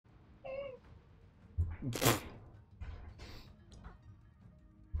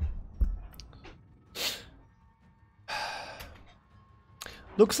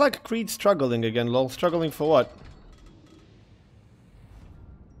Looks like Creed's struggling again, lol. Struggling for what?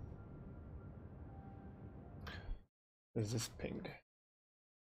 Is this ping?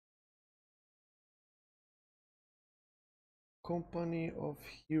 Company of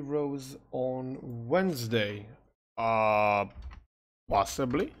Heroes on Wednesday.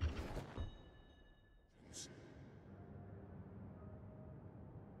 Possibly.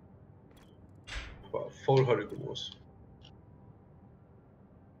 Well, 400 was.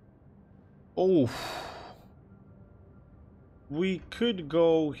 Oh. We could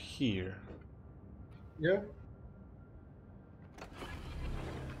go here. Yeah.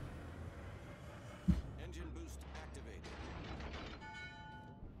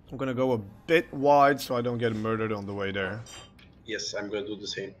 I'm gonna go a bit wide so I don't get murdered on the way there. Yes, I'm gonna do the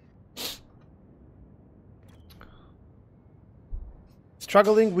same.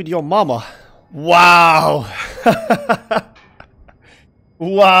 Struggling with your mama. Wow.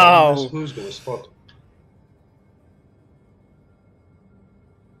 Wow. Who's gonna spot?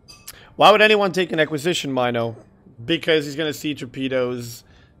 Why would anyone take an acquisition Mino? Because he's gonna see torpedoes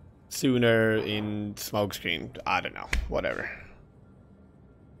sooner in smokescreen. I don't know. Whatever.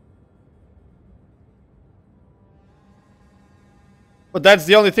 But that's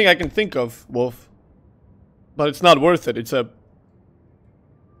the only thing I can think of, Wolf. But it's not worth it. It's a...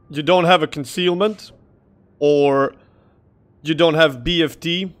 You don't have a concealment, or you don't have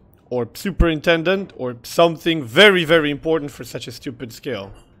BFT, or superintendent, or something very, very important for such a stupid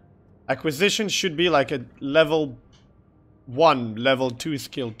skill. Acquisition should be like a level 1, level 2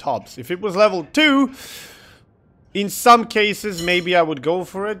 skill tops. If it was level 2, in some cases maybe I would go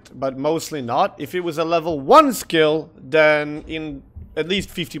for it, but mostly not. If it was a level 1 skill, then in at least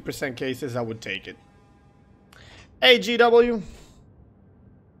 50% cases I would take it. Hey GW!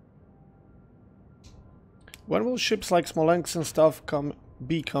 When will ships like Smolensk and stuff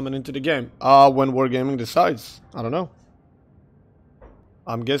be coming into the game? When Wargaming decides. I don't know.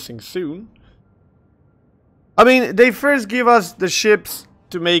 I'm guessing soon. I mean, they first give us the ships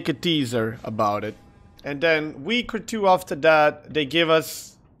to make a teaser about it. And then week or two after that, they give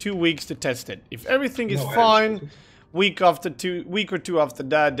us 2 weeks to test it. If everything is fine, week or two after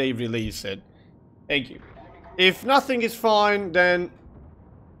that, they release it. Thank you. If nothing is fine, then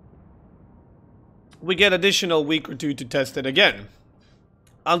we get additional week or two to test it again.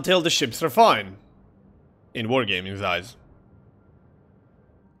 Until the ships are fine. In Wargaming's eyes.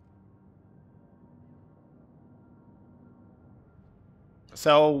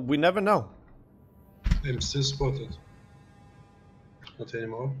 So, we never know. I'm still spotted. Not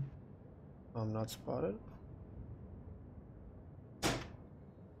anymore. I'm not spotted. I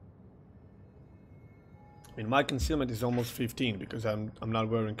mean, my concealment is almost 15 because I'm not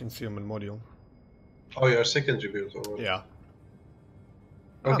wearing concealment module. Oh, you're second tribute or what? Yeah.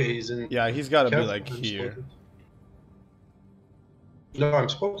 Okay, he's in. Yeah, he's got to be camp. like I'm here. spotted. No, I'm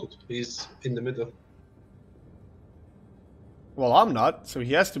spotted. He's in the middle. Well, I'm not, so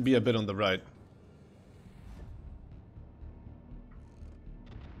he has to be a bit on the right.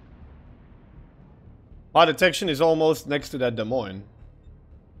 My detection is almost next to that Des Moines.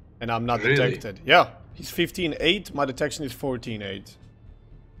 And I'm not Really? detected. Yeah, he's 15.8, my detection is 14.8.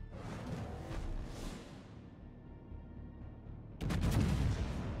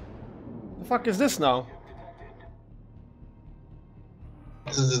 The fuck is this now?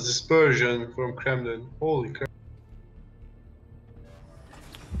 This is the dispersion from Kremlin. Holy crap.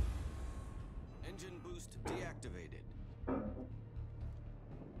 Engine boost deactivated.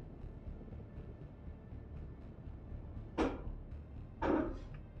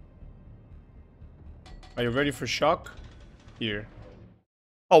 Are you ready for shock? Here.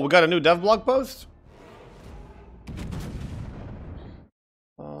 Oh, we got a new dev blog post?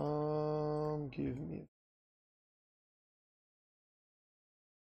 Give me...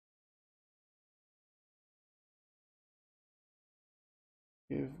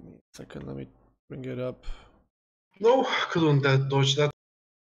 Give me a second, let me bring it up. No, couldn't that dodge that.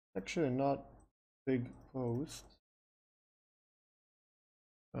 Actually, not big post.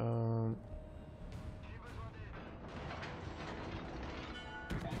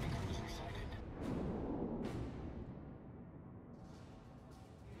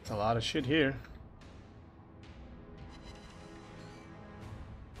 It's a lot of shit here.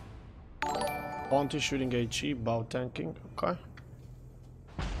 Bounty shooting HE, bow tanking, okay.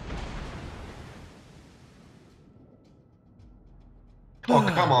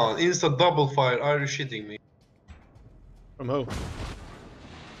 Oh, come on. Insta double fire. Are you shitting me? From who?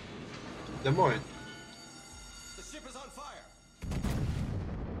 Des Moines.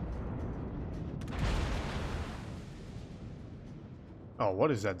 Oh,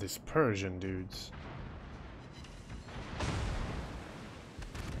 what is that dispersion, dudes?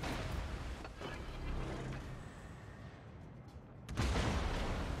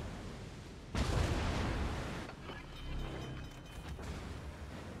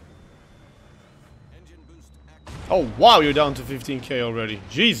 Engine boost active. Oh, wow, you're down to 15k already.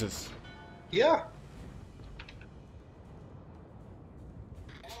 Jesus. Yeah.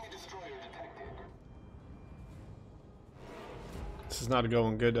 This is not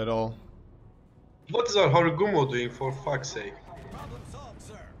going good at all. What is our Harugumo doing, for fuck's sake? Problem solved,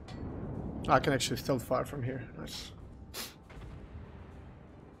 sir. I can actually still fire from here. Nice.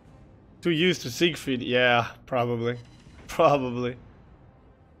 Too used to Siegfried? Yeah, probably. Probably.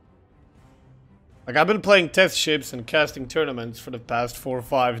 Like, I've been playing test ships and casting tournaments for the past 4 or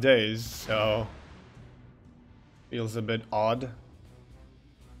 5 days, so... Feels a bit odd.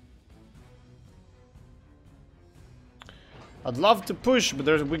 I'd love to push,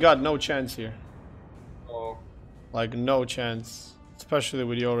 but we got no chance here. Oh. Like, no chance. Especially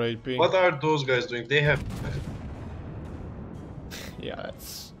with your AP. What are those guys doing? They have... Yeah,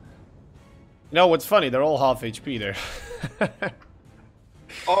 that's... You know what's funny? They're all half HP there.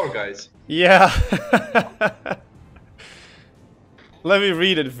 Our guys. Yeah. Let me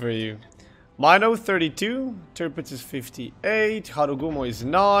read it for you. Mino 32, Tirpitz is 58, Harugumo is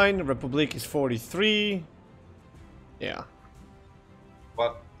 9, Republic is 43. Yeah.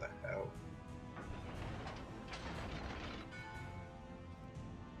 What the hell?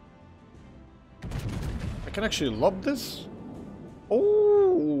 I can actually lob this?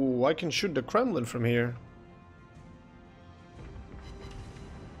 Oh, I can shoot the Kremlin from here.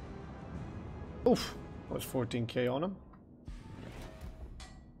 Oof, that was 14k on him.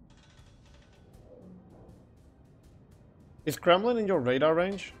 Is Kremlin in your radar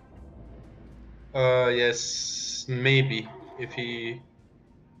range? Yes, maybe. If he...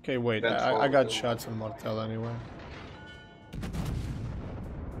 Okay, wait, Then I follow got the- shots on Martel anyway.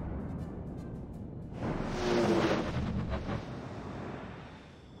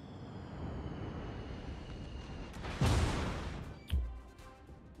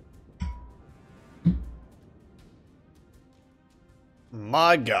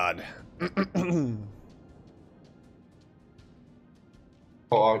 My god.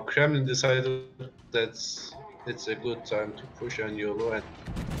 Oh, our Kremlin decided that it's a good time to push on YOLO and...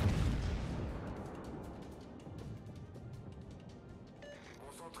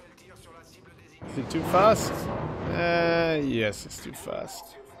 Is it too fast? Yes, it's too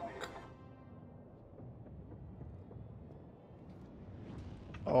fast.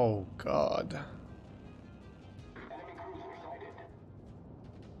 Oh god.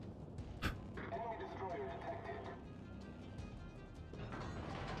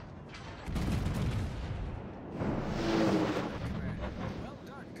 Well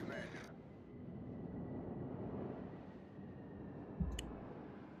done, Commander.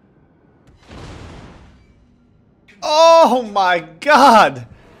 Oh my god!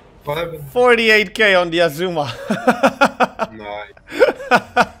 What happened? 48k on the Azuma. Nice. Engine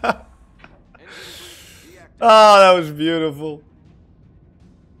boost deactivated. Oh, that was beautiful.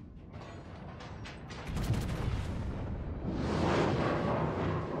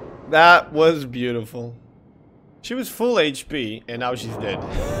 That was beautiful. She was full HP and now she's dead.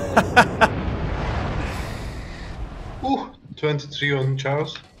 Ooh, 23 on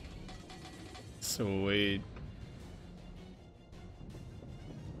Charles. Sweet.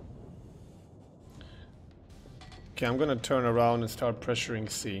 Okay, I'm gonna turn around and start pressuring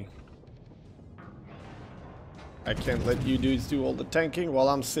C. I can't let you dudes do all the tanking while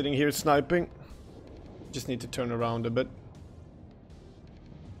I'm sitting here sniping. Just need to turn around a bit.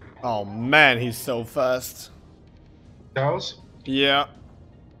 Oh man, he's so fast. Charles? Yeah.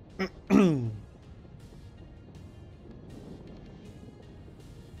 Oh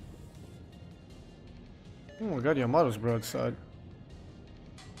my god, Yamato's broadside.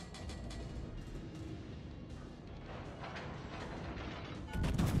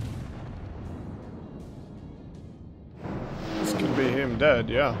 This could be him dead,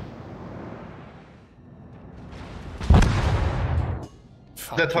 yeah.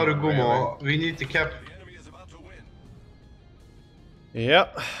 That Fucking Harugumo, we need to cap... The enemy is about to win. really.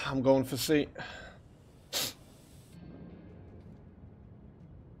 Yep, I'm going for C.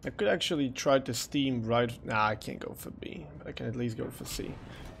 I could actually try to steam right... Nah, I can't go for B, but I can at least go for C.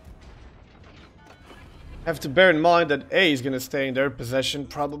 Have to bear in mind that A is gonna stay in their possession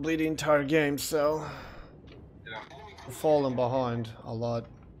probably the entire game, so... Yeah. We're falling behind a lot.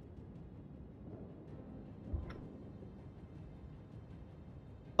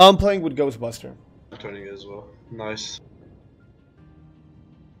 I'm playing with Ghostbuster. Turning as well. Nice.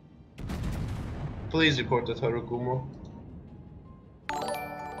 Please report that Harugumo.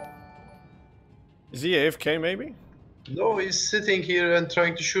 Is he AFK maybe? No, he's sitting here and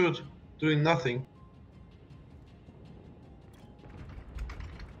trying to shoot, doing nothing.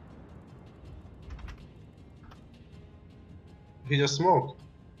 He just smoked.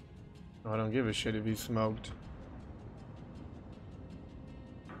 I don't give a shit if he smoked.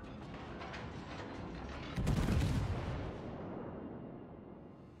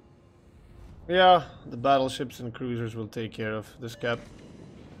 Yeah, the battleships and cruisers will take care of this gap.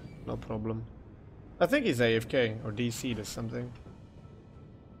 No problem. I think he's AFK or DC'd or something.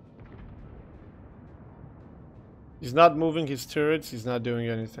 He's not moving his turrets, he's not doing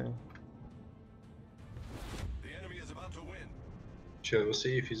anything. The enemy is about to win. Shall we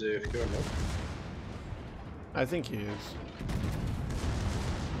see if he's AFK or not? I think he is.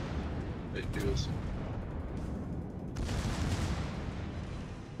 Wait, we will see.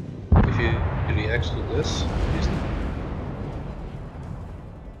 If he reacts to this, he's...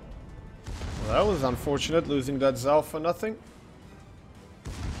 Well, that was unfortunate, losing that Zal for nothing.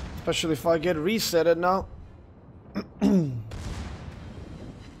 Especially if I get resetted now.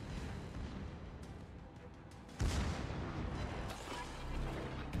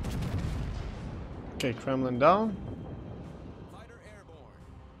 Okay, Kremlin down. Fighter airborne.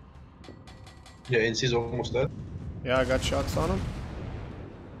 Yeah, NC's almost dead. Yeah, I got shots on him.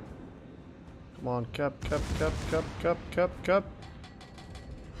 Come on, cap.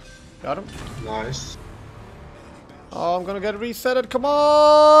 Got him. Nice. Oh, I'm gonna get resetted. Come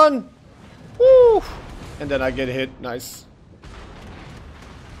on! Woo! And then I get hit. Nice.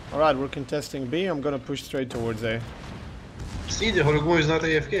 Alright, we're contesting B. I'm gonna push straight towards A. See, the Harugumo is not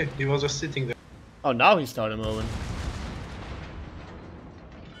AFK. He was just sitting there. Oh, now he started moving.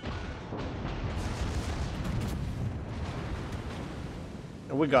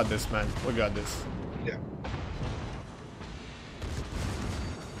 We got this, man. We got this. Yeah.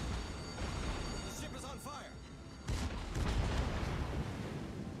 The ship is on fire.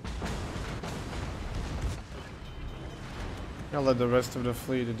 I'll let the rest of the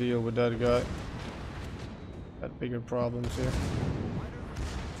fleet deal with that guy. Got bigger problems here.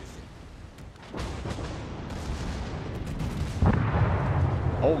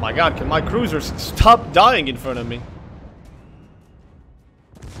 Oh my god, can my cruisers stop dying in front of me?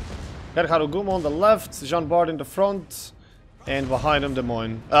 Got Harugumo on the left, Jean Bart in the front, and behind him Des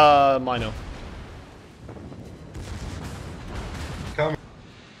Moines. Mino. Come.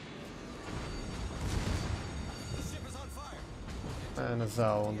 The ship is on fire. And a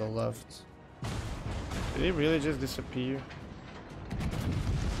Zao on the left. Did he really just disappear?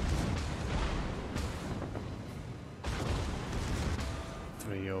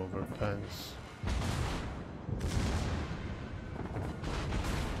 Three over pence.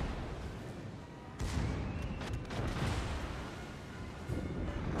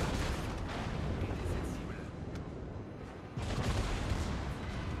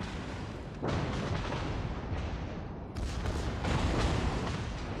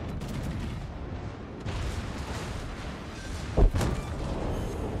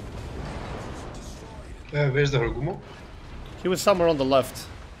 Where's the Harugumo? He was somewhere on the left,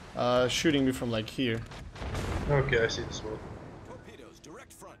 shooting me from like here. Okay, I see the smoke. Torpedoes,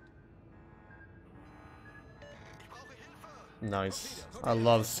 direct front. Nice. I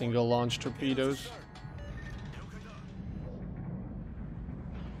love single launch torpedoes.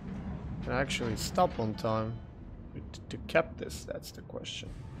 Can I actually stop on time to cap this? That's the question.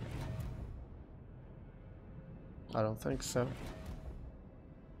 I don't think so.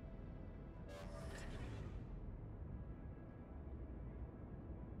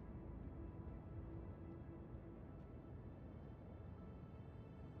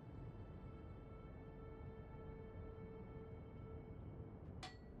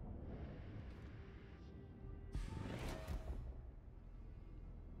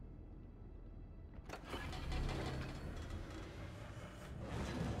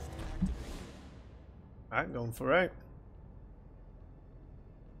 Alright, going for it.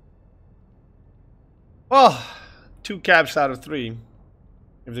 Well, 2 caps out of 3.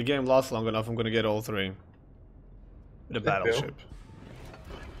 If the game lasts long enough, I'm gonna get all 3. With a battleship.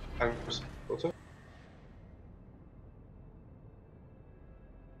 I'm what's up?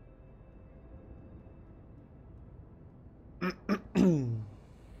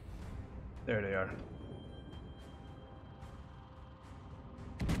 There they are.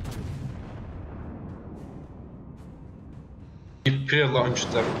 He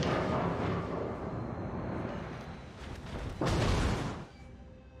pre-launched them.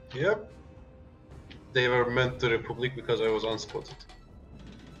 Yep. They were meant to Republic because I was unspotted.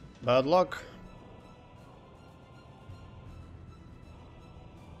 Bad luck.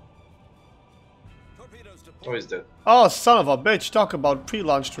 Torpedoes to Oh, port. is that? Oh, son of a bitch! Talk about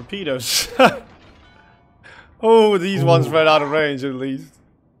pre-launch torpedoes. Oh, these ones ran out of range at least.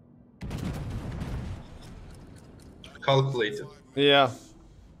 Calculated. Yeah.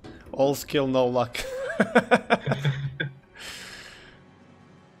 All skill, no luck.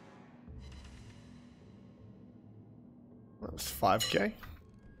 That's 5k.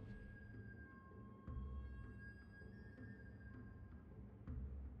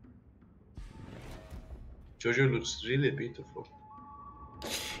 Jojo looks really beautiful.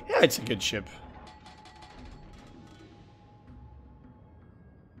 Yeah, it's a good ship.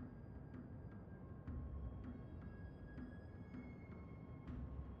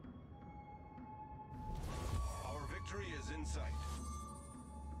 Our victory is in sight.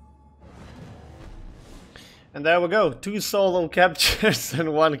 And there we go. 2 solo captures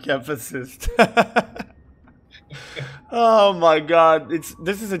and 1 cap assist. Oh my god.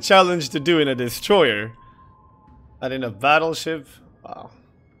 This is a challenge to do in a destroyer. And in a battleship. Wow.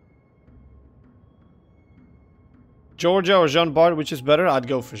 Georgia or Jean Bart, which is better? I'd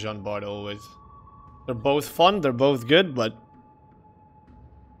go for Jean Bart always. They're both fun, they're both good, but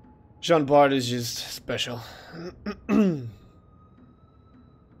Jean Bart is just special. Well,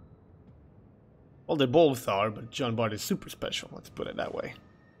 they both are, but Jean Bart is super special, let's put it that way.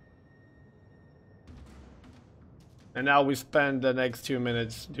 And now we spend the next 2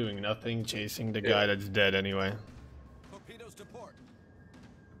 minutes doing nothing, chasing the guy that's dead anyway. Torpedoes to port.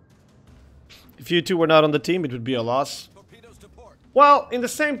 If you two were not on the team, it would be a loss. Torpedoes to port. Well, in the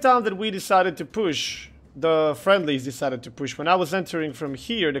same time that we decided to push, the friendlies decided to push. When I was entering from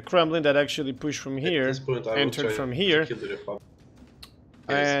here, the Kremlin that actually pushed from here At this point, I will entered try from to here. kill the Republic.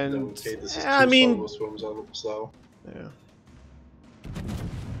 And Okay, this is I two mean, solos from Zalo. yeah.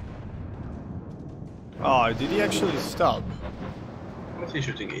 Oh, did he actually stop? What is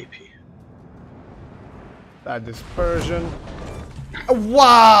shooting AP? That dispersion.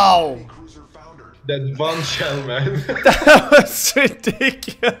 Wow! Cruiser foundered. That one shell, man. That was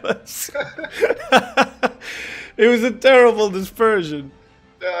ridiculous. It was a terrible dispersion.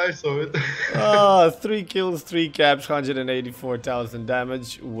 Yeah, I saw it. Ah, 3 kills, 3 caps, 184,000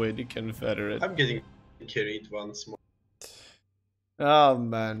 damage with the Confederate. I'm getting carried once more. Oh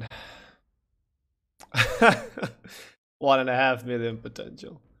man. 1.5 million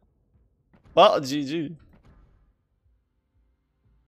potential. Well, GG.